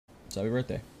Happy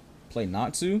birthday. Play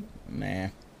Natsu? Nah.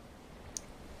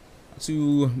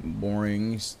 Too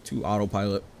boring. It's too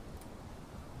autopilot.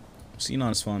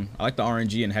 Sinon is fun. I like the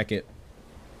RNG and Hecate.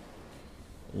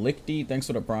 Lichty, thanks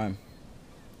for the prime.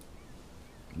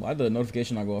 Why'd the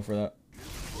notification not go off for that?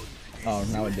 Oh,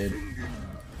 now it did.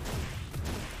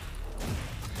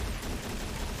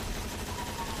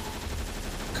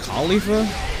 Khalifa?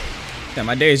 Damn,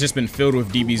 my day has just been filled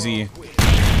with DBZ.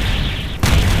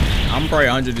 I'm probably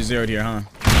 100 to 0 here, huh?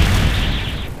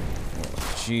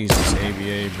 Oh, Jesus,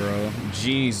 ABA, bro.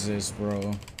 Jesus,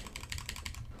 bro.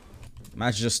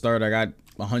 Match just started. I got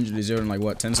 100 to 0 in like,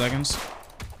 what, 10 seconds?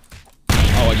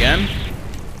 Oh, again?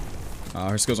 Oh,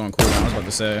 her skill's on cooldown. I was about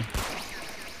to say.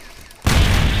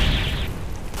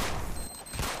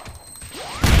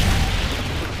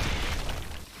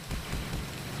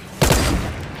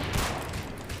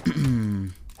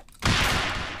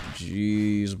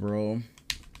 Jeez, bro.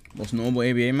 Most normal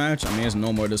ABA match? I mean, it's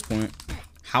normal at this point.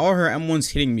 How are her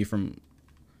M1s hitting me from...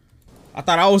 I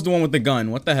thought I was the one with the gun.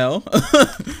 What the hell?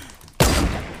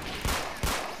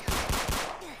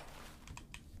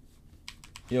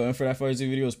 Yo, and for that Fire Z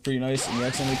video was pretty nice. And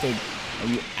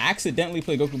you accidentally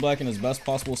played Goku Black in his best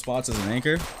possible spots as an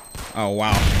anchor. Oh,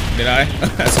 wow. Did I?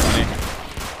 That's funny.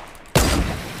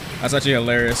 That's actually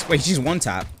hilarious. Wait, she's one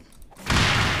tap.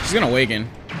 She's gonna awaken.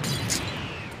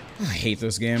 I hate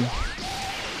this game.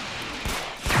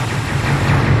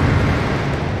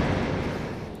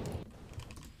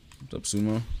 What's up,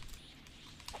 Sumo?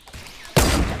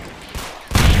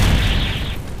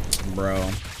 Bro.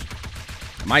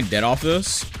 Am I dead off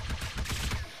this?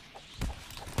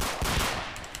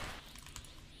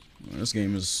 This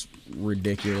game is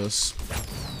ridiculous.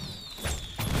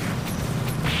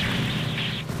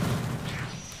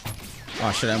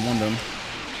 Oh shit, I won them.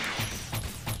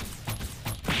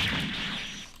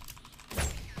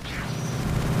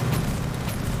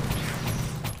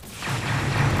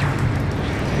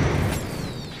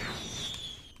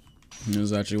 It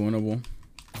was actually winnable.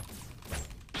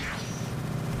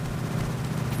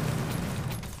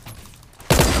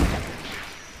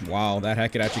 Wow, that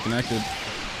heck it actually connected.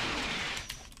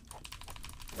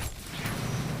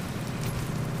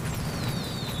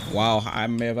 Wow, I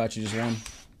may have actually just won.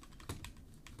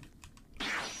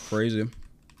 Crazy.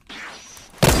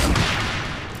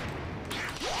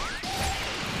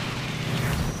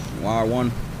 Wow, I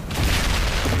won.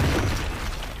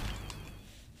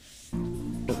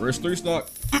 Where's 3 stock?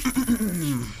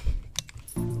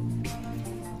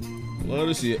 Love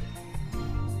to see it.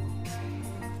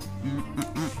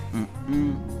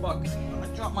 Fuck, I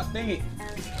dropped my thingy.